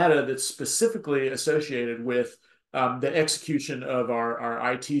need data that's specifically associated with the execution of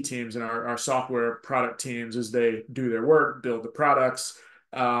our IT teams and our software product teams as they do their work, build the products,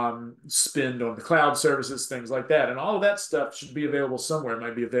 spend on the cloud services, things like that. And all of that stuff should be available somewhere. It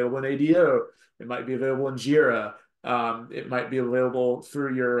might be available in ADO. It might be available in Jira. It might be available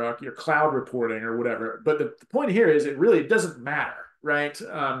through your cloud reporting or whatever. But the point here is it doesn't matter, right?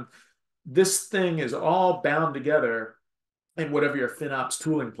 This thing is all bound together in whatever your FinOps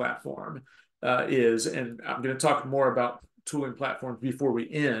tooling platform is. And I'm going to talk more about tooling platforms before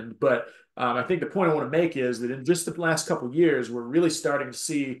we end. But I think the point I want to make is that in just the last couple of years, we're really starting to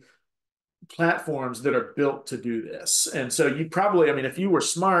see platforms that are built to do this. And so you probably, if you were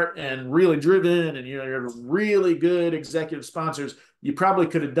smart and really driven and you're really good executive sponsors, you probably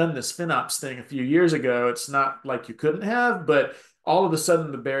could have done this FinOps thing a few years ago. It's not like you couldn't have, but all of a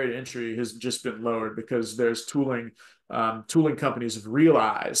sudden the barrier to entry has just been lowered, because there's tooling companies have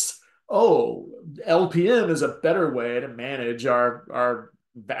realized, oh, LPM is a better way to manage our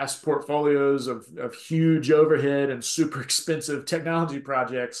vast portfolios of huge overhead and super expensive technology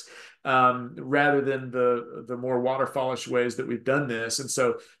projects, rather than the more waterfallish ways that we've done this. And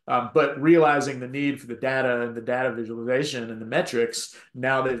so, but realizing the need for the data and the data visualization and the metrics,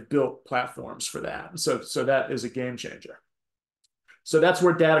 now they've built platforms for that. So that is a game changer. So that's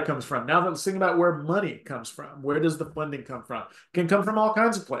where data comes from. Now let's think about where money comes from. Where does the funding come from? It can come from all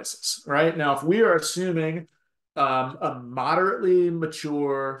kinds of places, right? Now, if we are assuming a moderately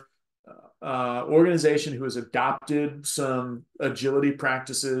mature organization who has adopted some agility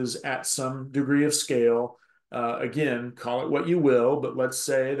practices at some degree of scale, again, call it what you will, but let's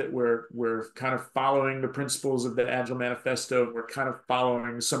say that we're kind of following the principles of the Agile Manifesto. We're kind of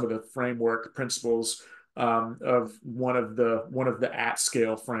following some of the framework principles of one of the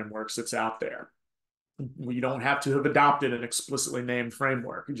at-scale frameworks that's out there. You don't have to have adopted an explicitly named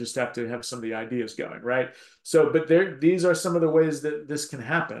framework. You just have to have some of the ideas going, right? So, but these are some of the ways that this can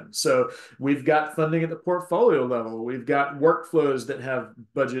happen. So we've got funding at the portfolio level. We've got workflows that have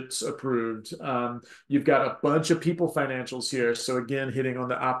budgets approved. You've got a bunch of people financials here. So again, hitting on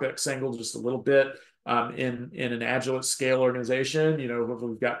the OpEx angle just a little bit. In an agile at scale organization,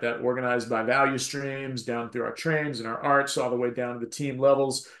 we've got that organized by value streams down through our trains and our arts, all the way down to the team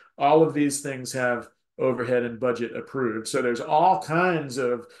levels. All of these things have overhead and budget approved. So there's all kinds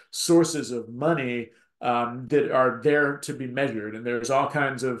of sources of money that are there to be measured. And there's all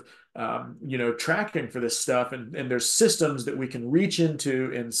kinds of tracking for this stuff, and there's systems that we can reach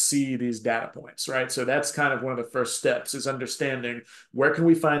into and see these data points, right? So that's kind of one of the first steps, is understanding where can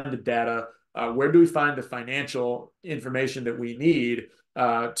we find the data, where do we find the financial information that we need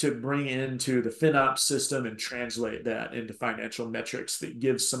to bring into the FinOps system and translate that into financial metrics that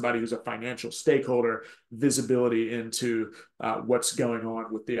gives somebody who's a financial stakeholder visibility into what's going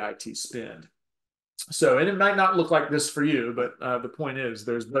on with the IT spend. So, and it might not look like this for you, but the point is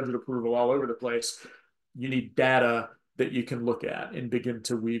there's budget approval all over the place. You need data that you can look at and begin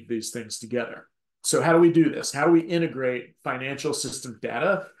to weave these things together. So how do we do this? How do we integrate financial system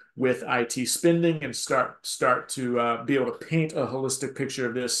data with IT spending and start to be able to paint a holistic picture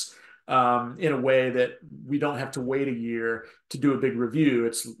of this in a way that we don't have to wait a year to do a big review?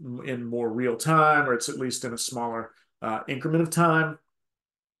 It's in more real time, or it's at least in a smaller increment of time,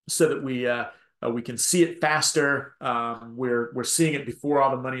 so that we can see it faster. We're seeing it before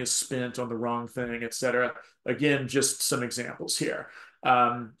all the money is spent on the wrong thing, et cetera. Again, just some examples here.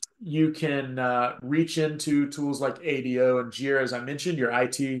 You can reach into tools like ADO and Jira, as I mentioned, your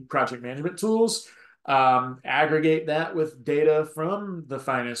IT project management tools. Aggregate that with data from the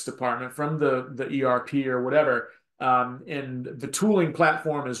finance department, from the ERP or whatever. And the tooling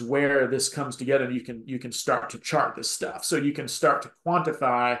platform is where this comes together. And you can start to chart this stuff. So you can start to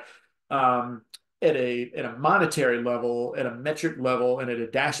quantify at a monetary level, at a metric level, and at a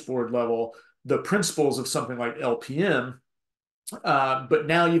dashboard level, the principles of something like LPM. But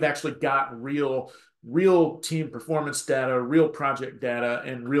now you've actually got real team performance data, real project data,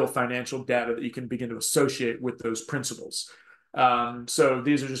 and real financial data that you can begin to associate with those principles. So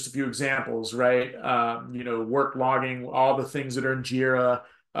these are just a few examples, right? Work logging, all the things that are in Jira,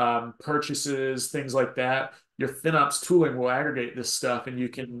 purchases, things like that. Your FinOps tooling will aggregate this stuff, and you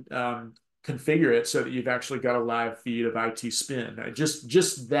can configure it so that you've actually got a live feed of IT spend.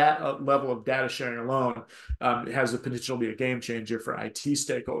 Just that level of data sharing alone has the potential to be a game changer for IT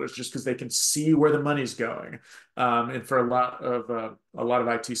stakeholders, just because they can see where the money's going. And for a lot of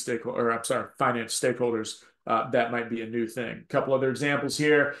IT stakeholders, or I'm sorry, finance stakeholders, that might be a new thing. A couple other examples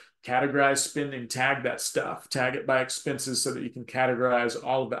here: categorize spending, tag that stuff, tag it by expenses so that you can categorize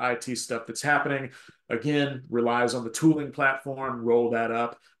all of the IT stuff that's happening. Again, relies on the tooling platform, roll that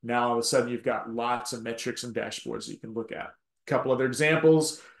up. Now all of a sudden you've got lots of metrics and dashboards that you can look at. A couple other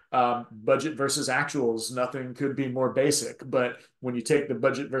examples: budget versus actuals. Nothing could be more basic, but when you take the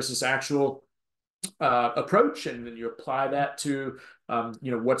budget versus actual approach and then you apply that to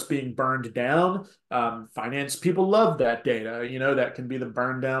what's being burned down, finance people love that data. That can be the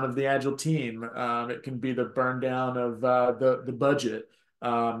burn down of the agile team. It can be the burn down of the budget.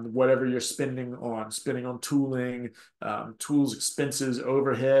 Whatever you're spending on tooling, tools, expenses,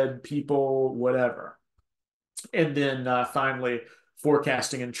 overhead, people, whatever. And then finally,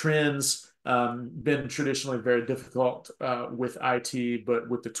 forecasting and trends. Been traditionally very difficult with IT, but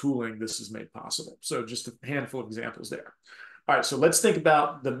with the tooling, this is made possible. So just a handful of examples there. All right, so let's think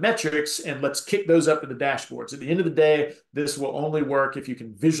about the metrics and let's kick those up to the dashboards. At the end of the day, this will only work if you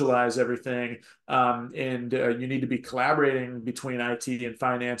can visualize everything, and you need to be collaborating between IT and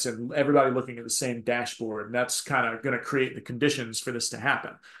finance and everybody looking at the same dashboard. And that's kind of going to create the conditions for this to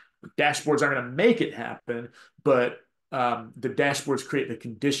happen. Dashboards aren't going to make it happen, but the dashboards create the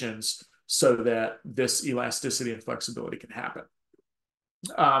conditions so that this elasticity and flexibility can happen.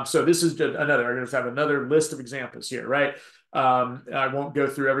 So this is just another, I'm going to have another list of examples here, right? I won't go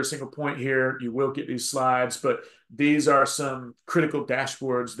through every single point here. You will get these slides, but these are some critical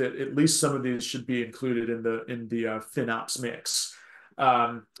dashboards that at least some of these should be included in the FinOps mix.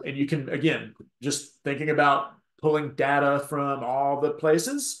 And you can, again, just thinking about pulling data from all the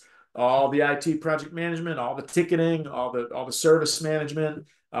places, all the IT project management, all the ticketing, all the service management,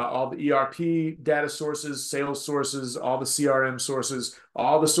 all the ERP data sources, sales sources, all the CRM sources,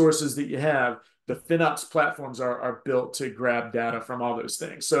 all the sources that you have. The FinOps platforms are built to grab data from all those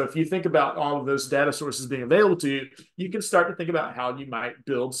things. So if you think about all of those data sources being available to you, you can start to think about how you might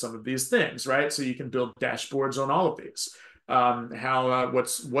build some of these things, right? So you can build dashboards on all of these.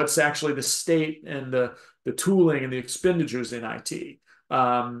 What's actually the state and the tooling and the expenditures in IT?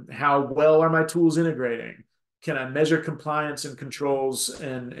 How well are my tools integrating? Can I measure compliance and controls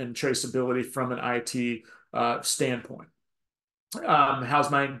and traceability from an IT standpoint? How's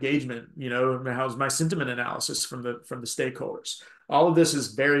my engagement? How's my sentiment analysis from the stakeholders? All of this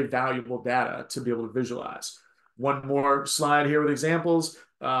is very valuable data to be able to visualize. One more slide here with examples.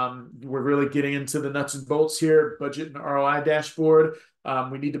 We're really getting into the nuts and bolts here. Budget and ROI dashboard.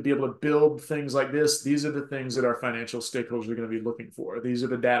 We need to be able to build things like this. These are the things that our financial stakeholders are going to be looking for. These are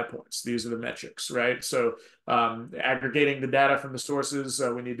the data points. These are the metrics, right? So aggregating the data from the sources,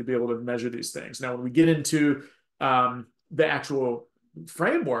 we need to be able to measure these things. Now, when we get into the actual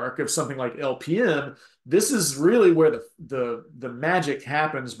framework of something like LPM, this is really where the magic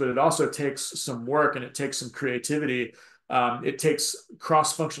happens, but it also takes some work and it takes some creativity. It takes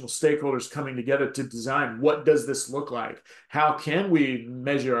cross-functional stakeholders coming together to design what does this look like? How can we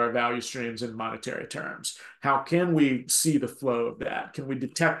measure our value streams in monetary terms? How can we see the flow of that? Can we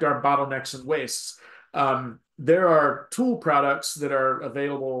detect our bottlenecks and wastes? There are tool products that are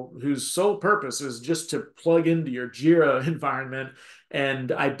available whose sole purpose is just to plug into your Jira environment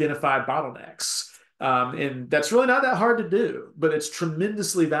and identify bottlenecks. And that's really not that hard to do, but it's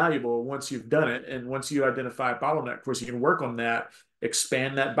tremendously valuable once you've done it. And once you identify a bottleneck, of course, you can work on that,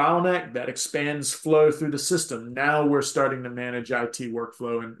 expand that bottleneck, that expands flow through the system. Now we're starting to manage IT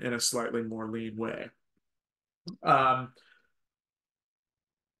workflow in a slightly more lean way.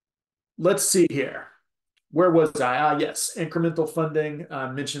 Let's see here. Where was I? Yes, incremental funding.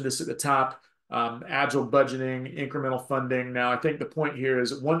 Mentioned this at the top. Agile budgeting, incremental funding. Now, I think the point here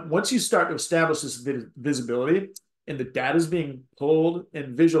is once you start to establish this visibility and the data is being pulled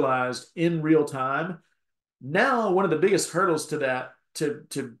and visualized in real time, now one of the biggest hurdles to that to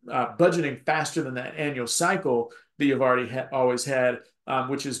budgeting faster than that annual cycle that you've already always had,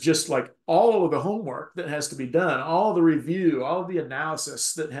 which is just like all of the homework that has to be done, all the review, all the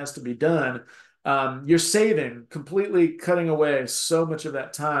analysis that has to be done. You're saving, completely cutting away so much of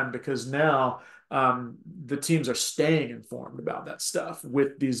that time because now the teams are staying informed about that stuff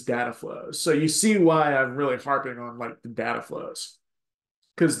with these data flows. So you see why I'm really harping on like the data flows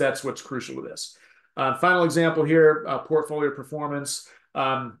because that's what's crucial to this. Final example here, portfolio performance.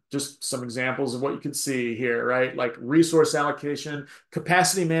 Just some examples of what you can see here, right? Like resource allocation,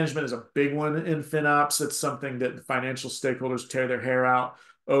 capacity management is a big one in FinOps. That's something that financial stakeholders tear their hair out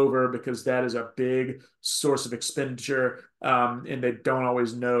over because that is a big source of expenditure, and they don't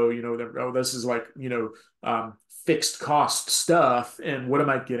always know, that, oh, this is like, fixed cost stuff, and what am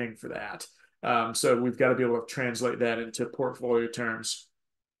I getting for that? So we've got to be able to translate that into portfolio terms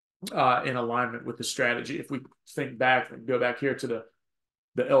in alignment with the strategy. If we think back and go back here to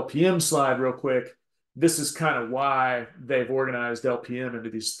the LPM slide real quick, this is kind of why they've organized LPM into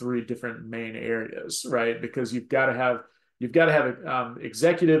these three different main areas, right? Because you've got to have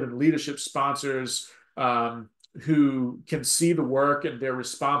executive and leadership sponsors who can see the work and they're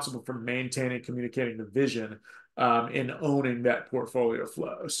responsible for maintaining, communicating the vision and owning that portfolio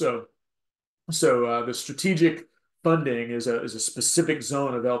flow. So the strategic funding is a specific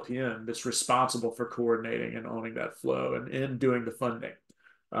zone of LPM that's responsible for coordinating and owning that flow and doing the funding.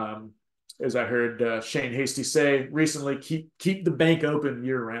 As I heard Shane Hastie say recently, keep the bank open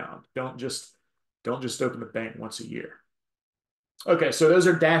year round. Don't just open the bank once a year. Okay, so those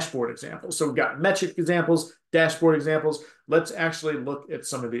are dashboard examples. So we've got metric examples, dashboard examples. Let's actually look at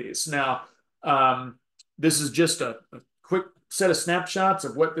some of these. Now, this is just a quick set of snapshots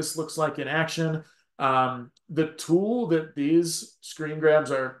of what this looks like in action. The tool that these screen grabs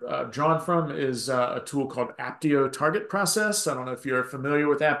are drawn from is a tool called Aptio Target Process. I don't know if you're familiar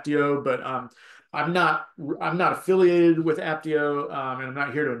with Aptio, but I'm not affiliated with Aptio, and I'm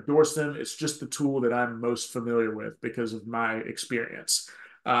not here to endorse them. It's just the tool that I'm most familiar with because of my experience.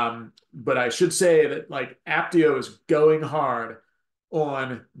 But I should say that like Aptio is going hard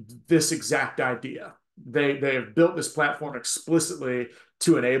on this exact idea. They have built this platform explicitly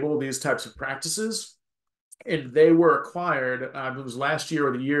to enable these types of practices, and they were acquired. It was last year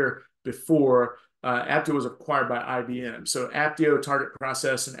or the year before. Aptio was acquired by IBM. So Aptio Target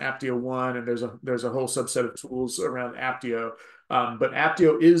Process and Aptio One, and there's a whole subset of tools around Aptio. But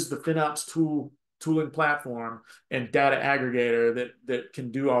Aptio is the FinOps tooling platform and data aggregator that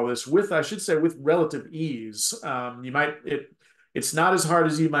can do all this with, I should say, with relative ease. It's not as hard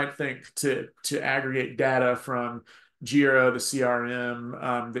as you might think to aggregate data from Jira, the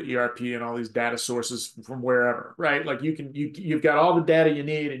CRM, the ERP, and all these data sources from wherever, right? Like you've got all the data you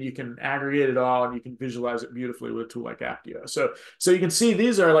need, and you can aggregate it all, and you can visualize it beautifully with a tool like Aptio. So you can see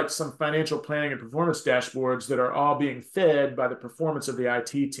these are like some financial planning and performance dashboards that are all being fed by the performance of the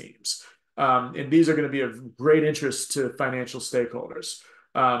IT teams, and these are going to be of great interest to financial stakeholders.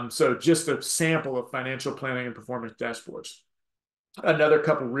 So just a sample of financial planning and performance dashboards. Another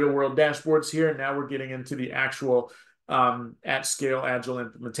couple real world dashboards here. Now we're getting into the actual at scale agile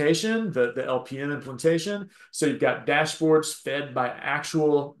implementation, the LPM implementation. So you've got dashboards fed by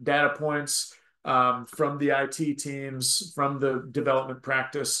actual data points from the IT teams, from the development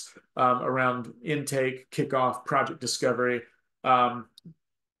practice around intake, kickoff, project discovery.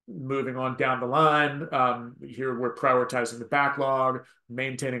 Moving on down the line, here we're prioritizing the backlog,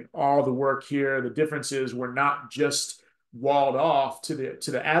 maintaining all the work here. The difference is we're not just walled off to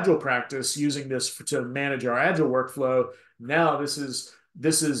the agile practice using this to manage our agile workflow. Now this is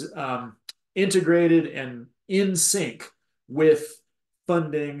integrated and in sync with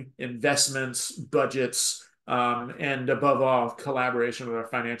funding, investments, budgets, and above all, collaboration with our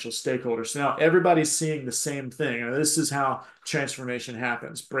financial stakeholders. So now everybody's seeing the same thing. And this is how transformation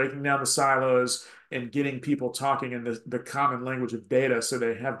happens, breaking down the silos and getting people talking in the common language of data so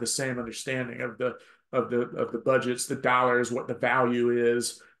they have the same understanding of the budgets, the dollars, what the value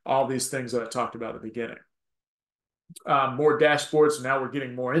is, all these things that I talked about at the beginning. More dashboards. Now we're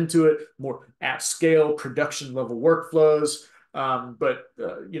getting more into it, more at scale production level workflows. But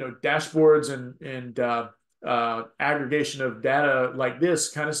dashboards and aggregation of data like this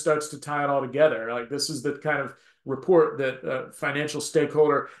kind of starts to tie it all together. Like this is the kind of report that a financial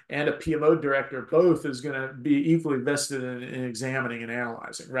stakeholder and a PMO director both is going to be equally vested in examining and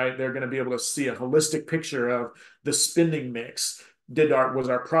analyzing, right? They're going to be able to see a holistic picture of the spending mix. Was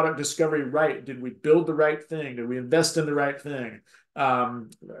our product discovery right? Did we build the right thing? Did we invest in the right thing?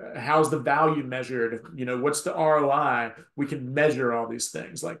 How's the value measured? What's the ROI? We can measure all these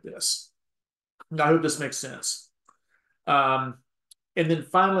things like this. I hope this makes sense. And then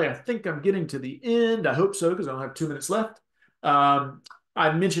finally, I think I'm getting to the end. I hope so, because I don't have 2 minutes left. I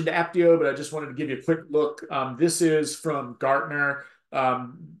mentioned Aptio, but I just wanted to give you a quick look. This is from Gartner.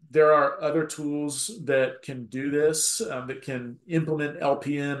 There are other tools that can do this, that can implement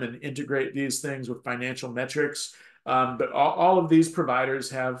LPM and integrate these things with financial metrics. But all of these providers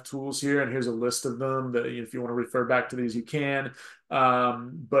have tools here, and here's a list of them that if you want to refer back to these, you can.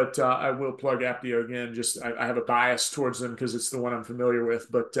 But I will plug Aptio again. Just I have a bias towards them because it's the one I'm familiar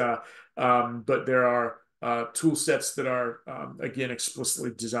with. But there are tool sets that are again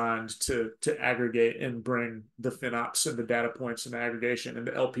explicitly designed to aggregate and bring the FinOps and the data points and the aggregation and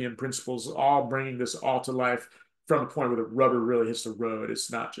the LPM principles, all bringing this all to life from a point where the rubber really hits the road.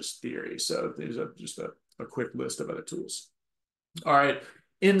 It's not just theory. So there's just a quick list of other tools. All right.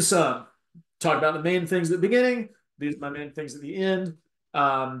 In sum, talk about the main things at the beginning. These are my main things at the end.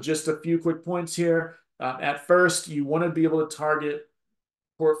 Just a few quick points here. At first, you want to be able to target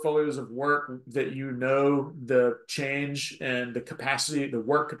portfolios of work that the change and the capacity, the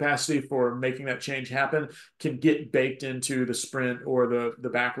work capacity for making that change happen can get baked into the sprint or the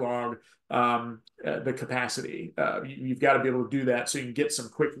backlog, the capacity. You've got to be able to do that so you can get some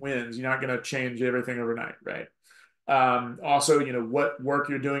quick wins. You're not going to change everything overnight, right? Also, what work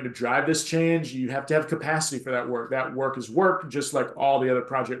you're doing to drive this change, you have to have capacity for that work. That work is work, just like all the other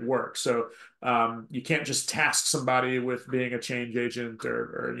project work. So you can't just task somebody with being a change agent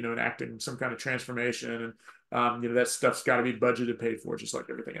or enacting some kind of transformation. And that stuff's got to be budgeted, paid for, just like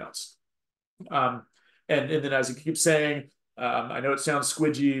everything else. And then, as you keep saying, I know it sounds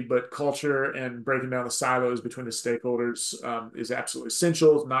squidgy, but culture and breaking down the silos between the stakeholders is absolutely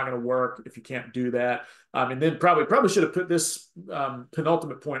essential. It's not going to work if you can't do that. And then probably should have put this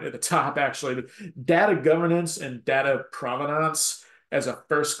penultimate point at the top, actually. But data governance and data provenance as a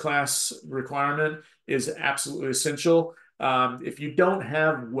first-class requirement is absolutely essential. If you don't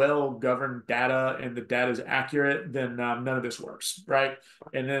have well-governed data and the data is accurate, then none of this works, right?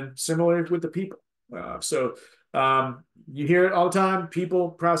 And then similarly with the people. You hear it all the time: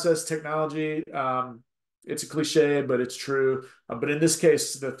 people, process, technology. It's a cliche, but it's true. But in this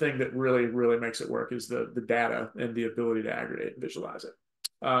case, the thing that really, really makes it work is the data and the ability to aggregate and visualize it.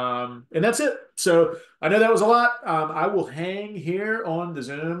 And that's it. So I know that was a lot. I will hang here on the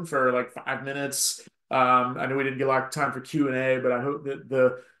Zoom for like 5 minutes. I know we didn't get a lot of time for Q&A, but I hope that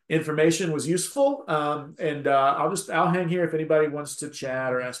the information was useful. And I'll hang here if anybody wants to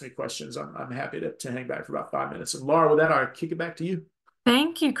chat or ask me questions. I'm happy to hang back for about 5 minutes. And Laura, with that, I'll kick it back to you.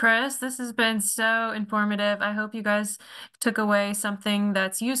 Thank you, Chris. This has been so informative. I hope you guys took away something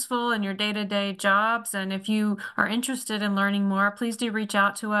that's useful in your day-to-day jobs. And if you are interested in learning more, please do reach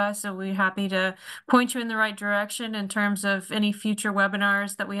out to us. And we're happy to point you in the right direction in terms of any future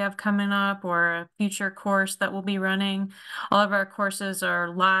webinars that we have coming up or a future course that we'll be running. All of our courses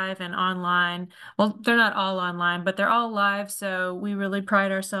are live and online. Well, they're not all online, but they're all live. So we really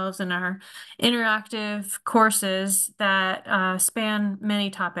pride ourselves in our interactive courses that span many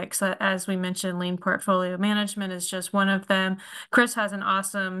topics. As we mentioned, lean portfolio management is just one of them. Chris has an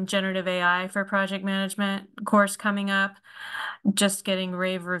awesome generative AI for project management course coming up. Just getting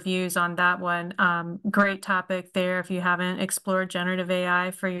rave reviews on that one. Great topic there. If you haven't explored generative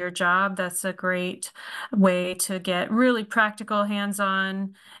AI for your job, that's a great way to get really practical,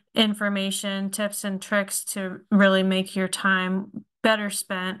 hands-on information, tips, and tricks to really make your time better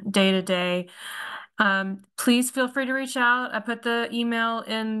spent day to day. Please feel free to reach out. I put the email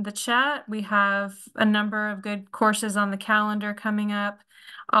in the chat. We have a number of good courses on the calendar coming up.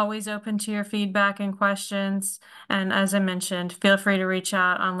 Always open to your feedback and questions. And as I mentioned, feel free to reach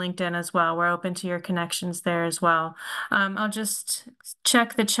out on LinkedIn as well. We're open to your connections there as well. I'll just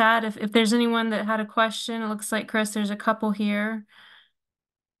check the chat. If there's anyone that had a question, it looks like, Chris, there's a couple here.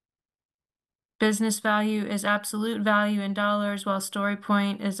 Business value is absolute value in dollars, while story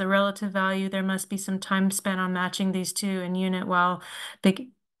point is a relative value. There must be some time spent on matching these two in unit while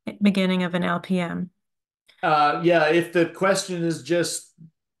beginning of an LPM. Yeah, if the question is just,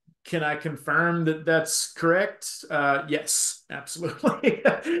 can I confirm that that's correct? Yes, absolutely.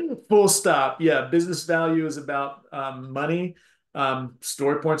 Full stop. Yeah, business value is about money.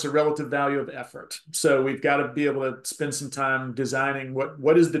 Story points are relative value of effort. So we've got to be able to spend some time designing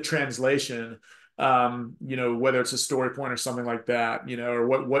what is the translation, whether it's a story point or something like that, or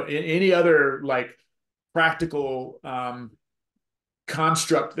what any other like practical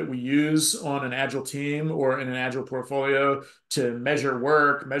construct that we use on an agile team or in an agile portfolio to measure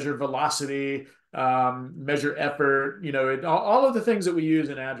work, measure velocity, measure effort, all of the things that we use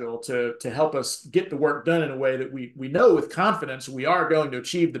in agile to help us get the work done in a way that we know with confidence we are going to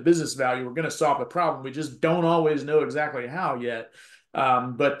achieve the business value. We're going to solve the problem. We just don't always know exactly how yet.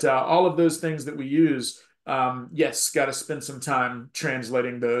 But all of those things that we use, yes, got to spend some time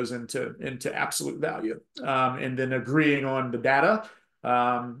translating those into absolute value, and then agreeing on the data,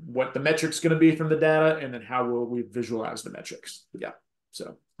 what the metrics going to be from the data, and then how will we visualize the metrics. Yeah,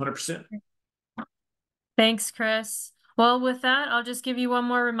 so 100%. Thanks, Chris. Well, with that, I'll just give you one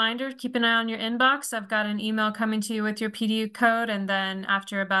more reminder. Keep an eye on your inbox. I've got an email coming to you with your PDU code, and then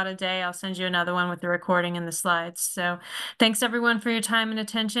after about a day, I'll send you another one with the recording and the slides. So thanks everyone for your time and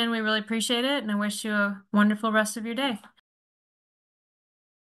attention. We really appreciate it, and I wish you a wonderful rest of your day.